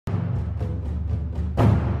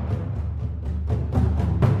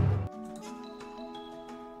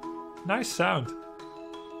Nice sound. Done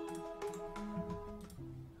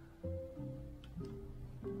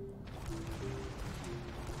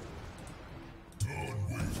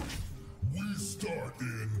waiting. We start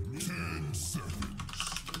in 10 seconds.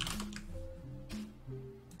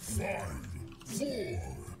 5, 4,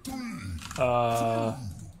 3. Uh.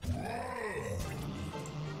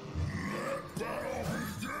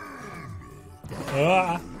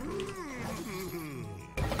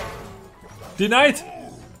 Denied!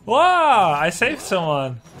 Wow! I saved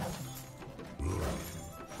someone.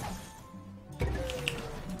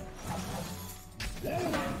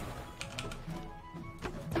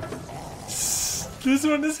 This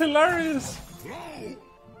one is hilarious.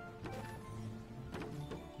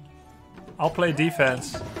 I'll play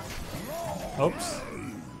defense. Oops.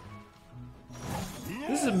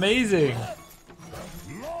 This is amazing.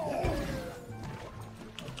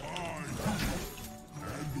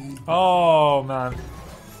 Oh man.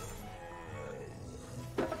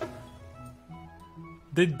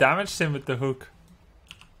 They damaged him with the hook.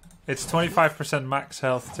 It's 25% max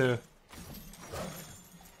health too.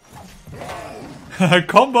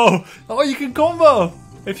 Combo! Oh, you can combo!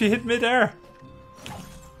 If you hit mid-air.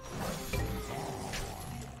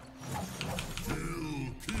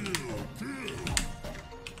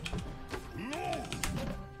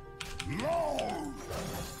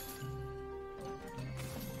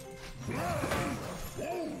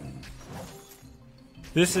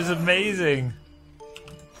 This is amazing.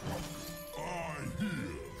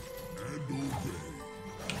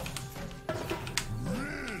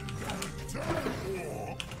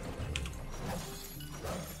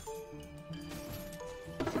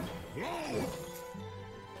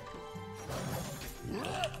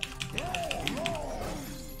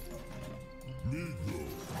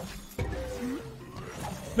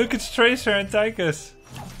 Look, it's Tracer and Tychus.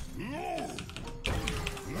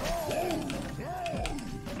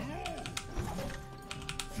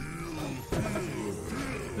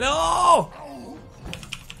 No!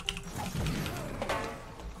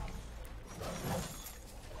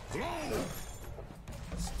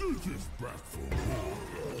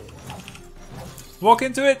 Walk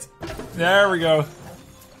into it. There we go.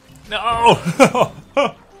 No!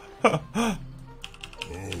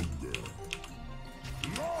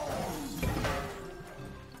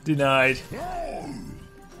 Denied.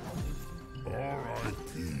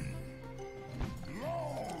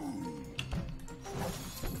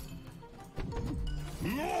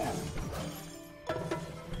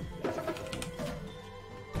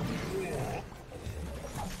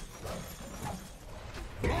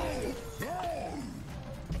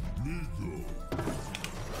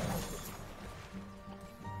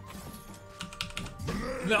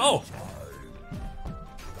 No!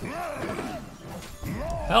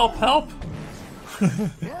 Help, help!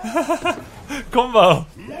 Combo!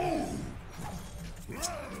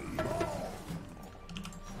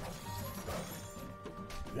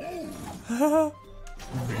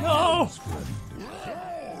 No!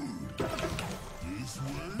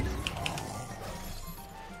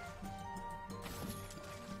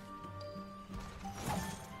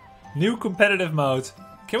 New competitive mode.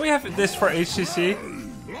 Can we have this for HCC?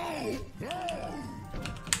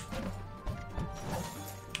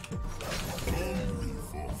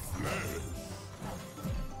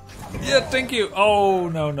 Yeah, thank you. Oh,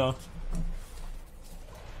 no, no.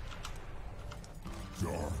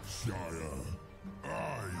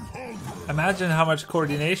 Imagine how much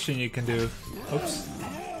coordination you can do. Oops.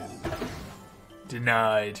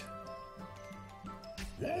 Denied.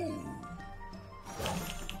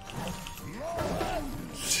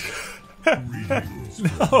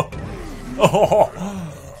 No. Oh.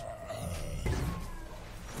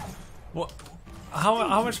 What?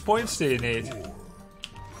 How much points do you need?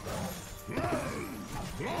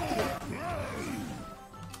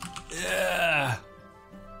 Yeah.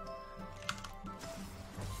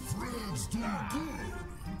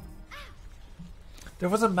 There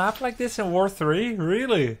was a map like this in War 3?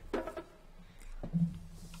 Really?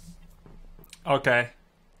 Okay.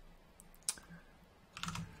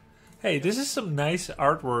 Hey, this is some nice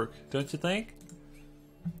artwork, don't you think?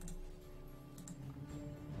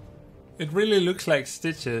 It really looks like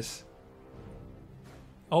Stitches.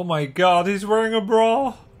 Oh my god, he's wearing a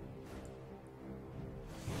bra!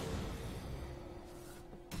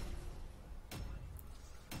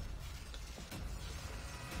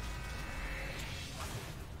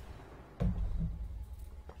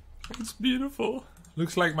 It's beautiful.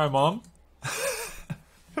 Looks like my mom.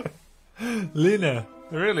 Lena.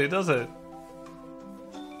 Really, does it?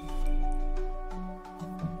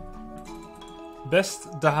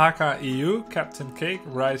 Best Dahaka EU, Captain Cake,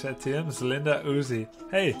 Rise ATM, Zelinda, Uzi.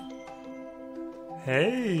 Hey!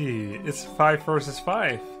 Hey! It's 5 versus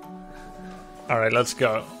 5. Alright, let's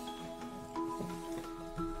go.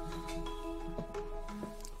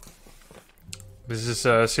 This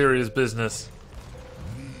is serious business.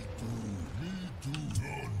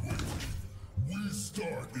 We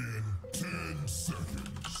start in 10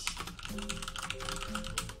 seconds.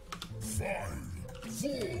 5, 4, 3,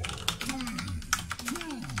 2, 1.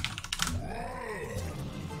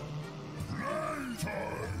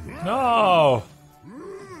 Playtime. No!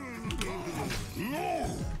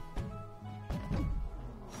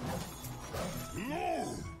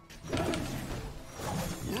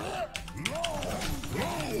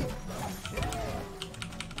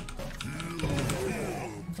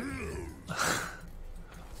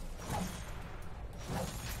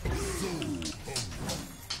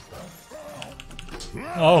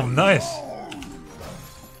 Oh, nice.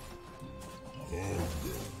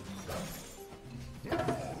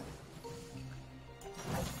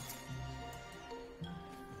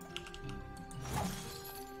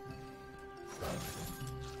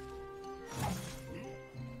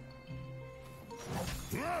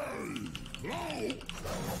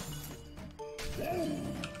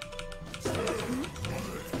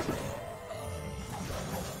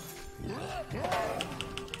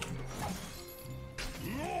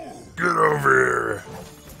 Get over here.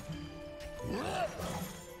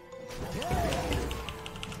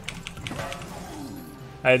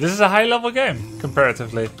 Hey, this is a high level game,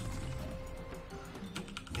 comparatively.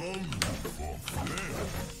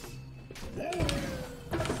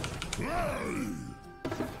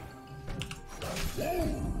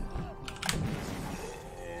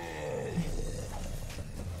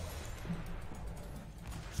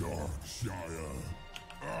 Darkshire,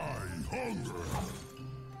 I hunger.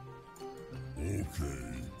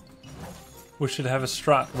 Okay. We should have a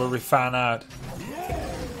strat where we fan out.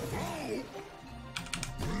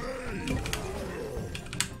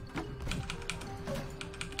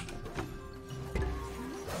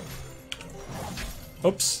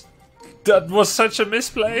 Oops. That was such a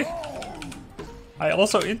misplay. I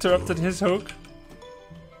also interrupted his hook.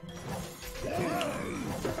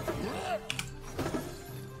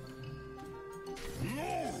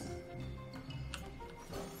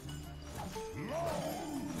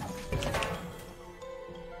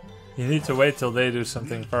 You need to wait till they do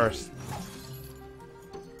something first.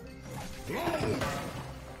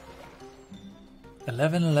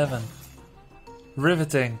 $11-11.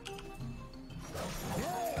 Riveting.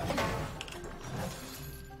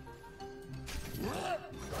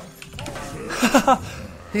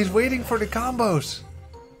 He's waiting for the combos.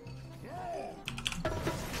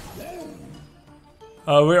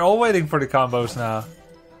 We're all waiting for the combos now.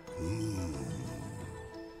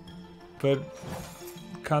 But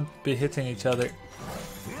can't be hitting each other.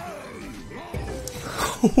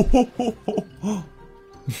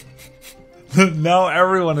 Now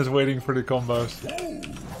everyone is waiting for the combos.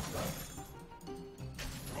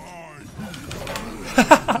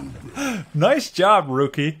 Nice job,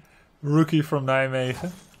 rookie. Rookie from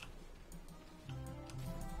Nijmegen.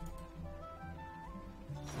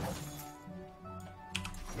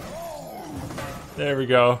 There we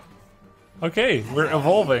go. Okay, we're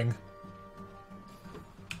evolving.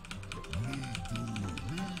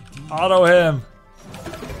 Auto him.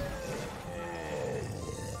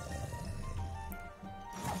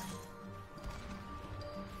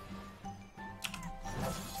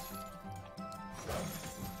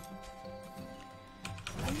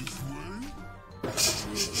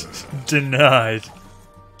 Denied.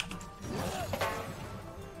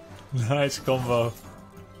 Nice combo.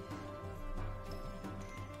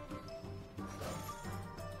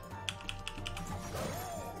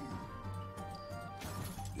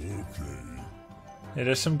 Yeah,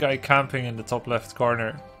 there's some guy camping in the top left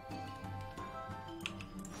corner.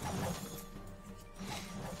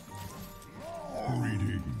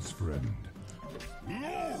 Greetings, friend.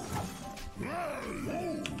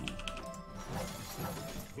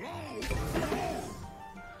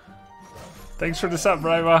 Thanks for the sub,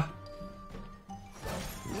 Raiva.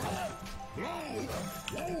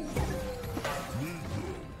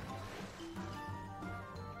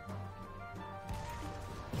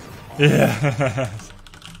 Yeah.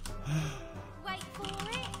 Wait for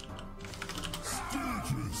it.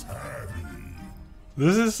 Stitches heavy.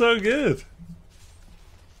 This is so good.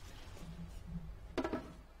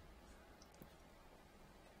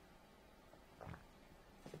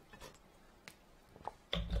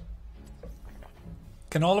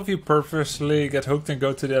 Can all of you purposely get hooked and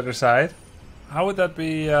go to the other side? How would that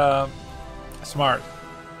be Smart.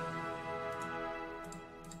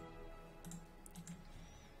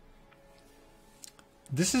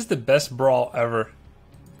 This is the best Brawl ever.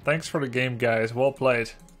 Thanks for the game, guys. Well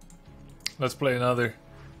played. Let's play another.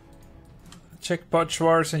 Check Punch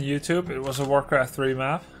Wars on YouTube. It was a Warcraft 3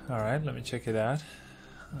 map. Alright, let me check it out.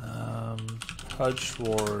 Punch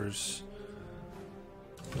Wars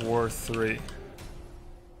War 3.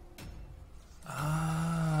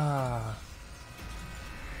 Ah.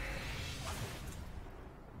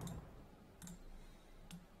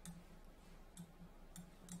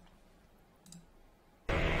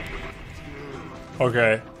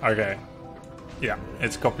 Okay, okay. Yeah,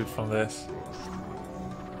 it's copied from this.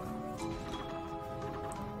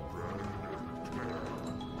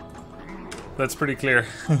 That's pretty clear.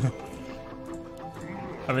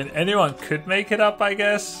 I mean, anyone could make it up, I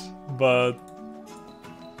guess, but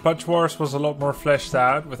Punch Wars was a lot more fleshed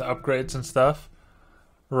out with upgrades and stuff.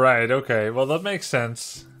 Right, okay, well that makes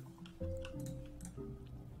sense.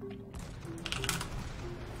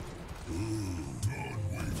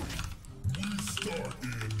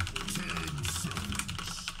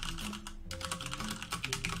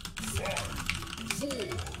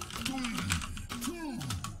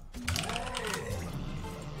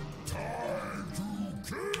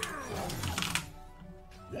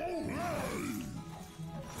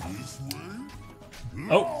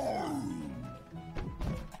 Oh!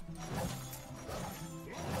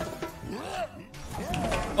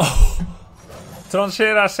 Oh!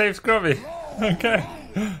 Tranchera saves Grubby. Okay.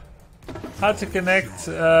 How to connect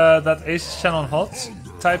that Aces channel on HOT?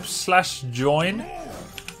 Type /join.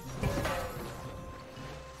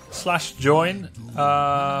 /join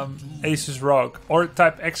Aces Rogue. Or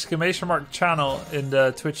type !channel in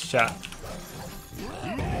the Twitch chat.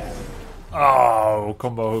 Oh,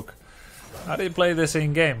 combo hook. How do you play this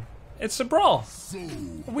in game? It's a brawl.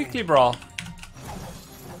 A weekly brawl.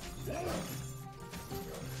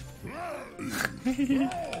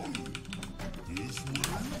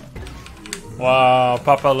 Wow,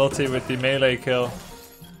 Papa Lotti with the melee kill.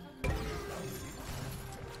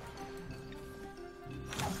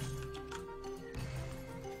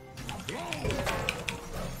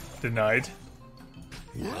 Denied.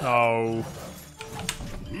 Oh.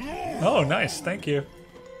 Oh, nice. Thank you.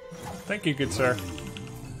 Thank you, good sir.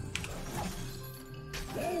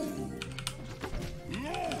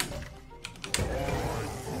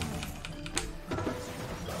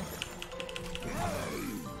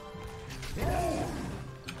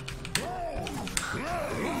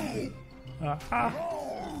 Aha.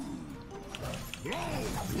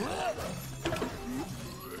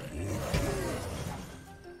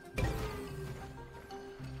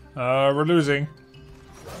 We're losing.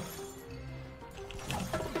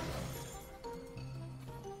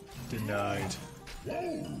 Denied.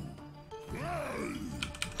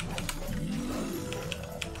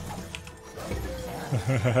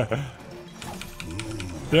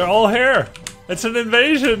 They're all here. It's an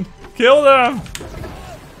invasion. Kill them.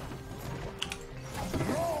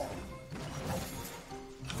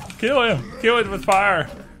 Kill him. Kill it with fire.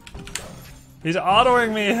 He's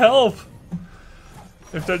autoing me. Help.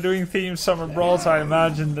 If they're doing themed summer brawls, I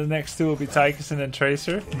imagine the next two will be Tychus and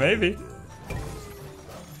Tracer. Maybe.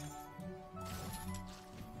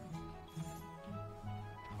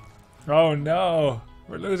 Oh no,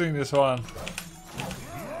 we're losing this one.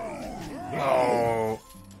 Oh.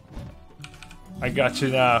 I got you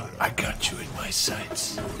now. I got you in my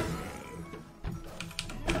sights.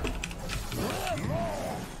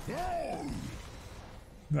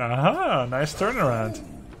 Aha, nice turnaround.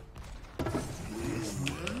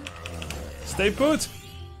 Stay put.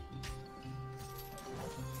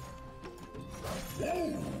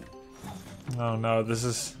 Oh no, this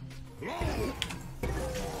is...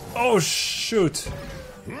 Oh shoot.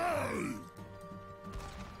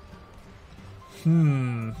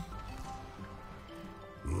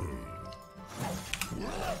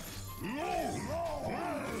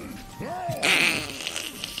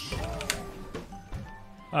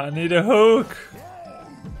 I need a hook.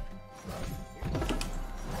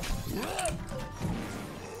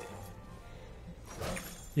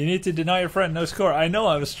 You need to deny your friend, no score. I know,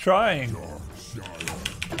 I was trying.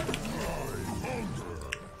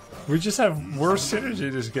 We just have worse synergy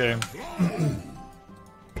this game.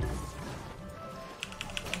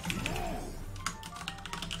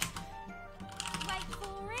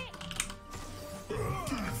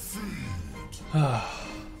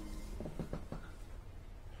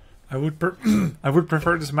 Wait for it. I would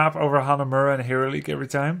prefer this map over Hanamura and Hero League every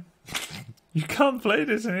time. You can't play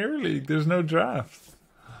this in Hero League. There's no draft.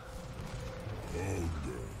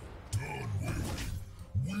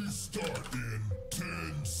 start in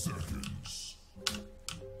 10 seconds.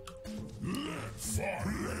 Let's fight.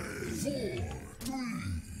 4, 3,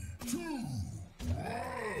 2, 1.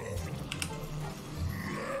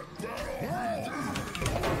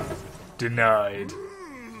 Denied.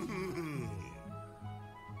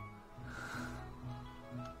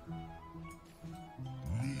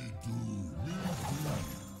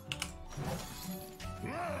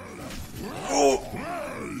 Oh!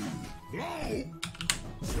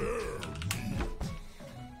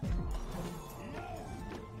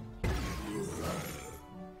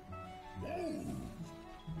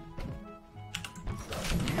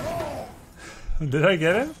 Did I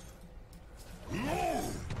get him?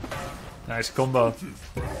 Nice combo.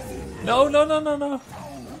 No, no, no, no, no.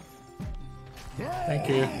 Thank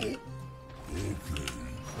you.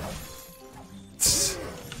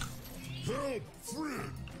 Help,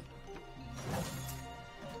 friend.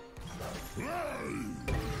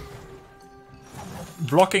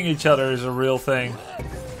 Blocking each other is a real thing.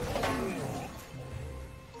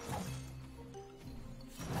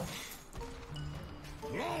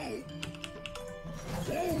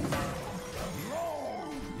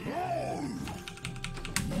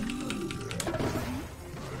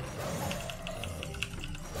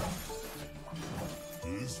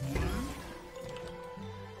 This way.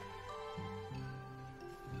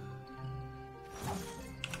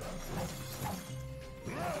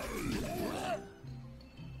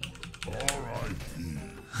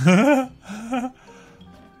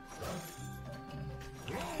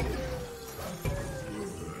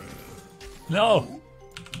 No.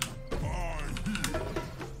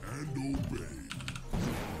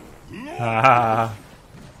 Ah.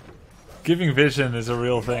 Giving vision is a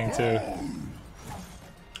real thing too.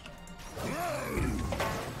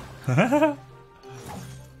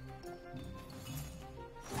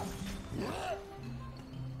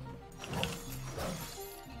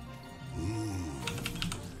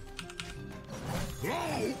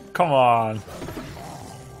 Come on.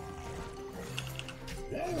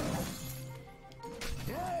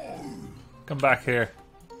 Come back here.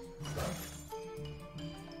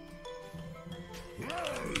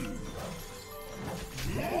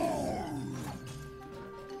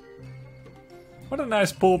 What a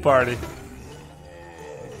nice pool party.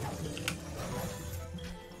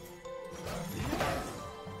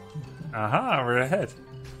 Aha, we're ahead.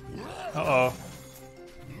 Uh-oh.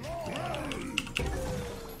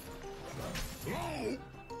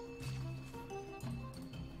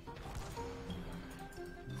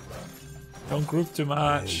 Don't group too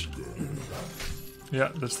much. Yeah,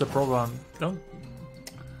 that's the problem. Don't.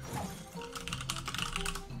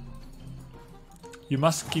 You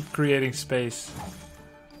must keep creating space.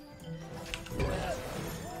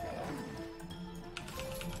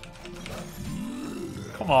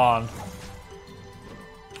 Come on.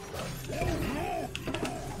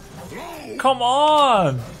 Come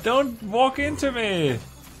on! Don't walk into me!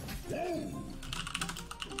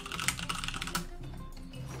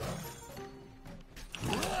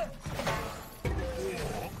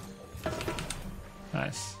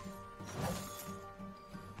 Nice.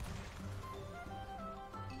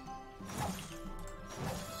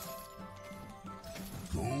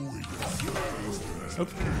 Oop.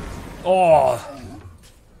 Oh!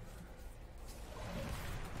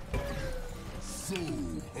 So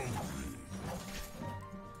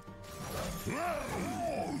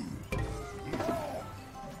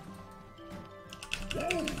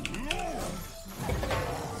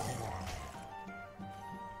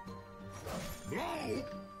hungry.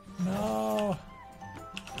 No!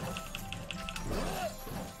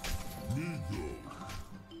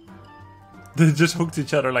 They just hooked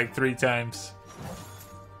each other like 3 times.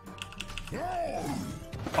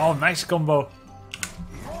 Oh, nice combo.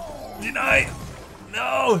 Deny!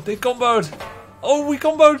 No! They comboed! Oh, we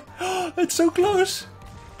comboed! It's so close!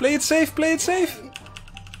 Play it safe, play it safe!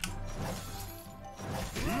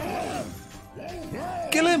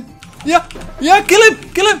 Kill him! Yeah! Yeah, kill him!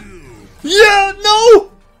 Kill him! Yeah!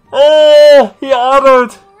 No! Oh! He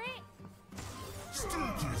autoed!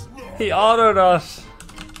 He autoed us!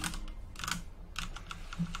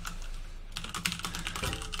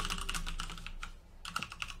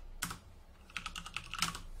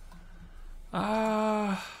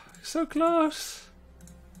 Ah, so close.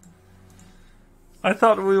 I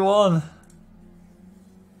thought we won.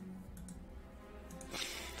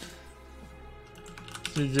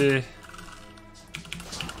 GG.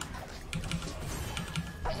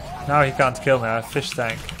 Now he can't kill me, I have fish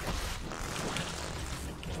tank.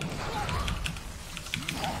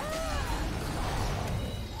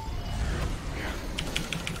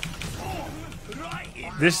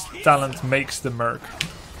 This talent makes the merc.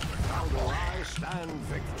 How do I stand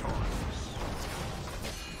victorious?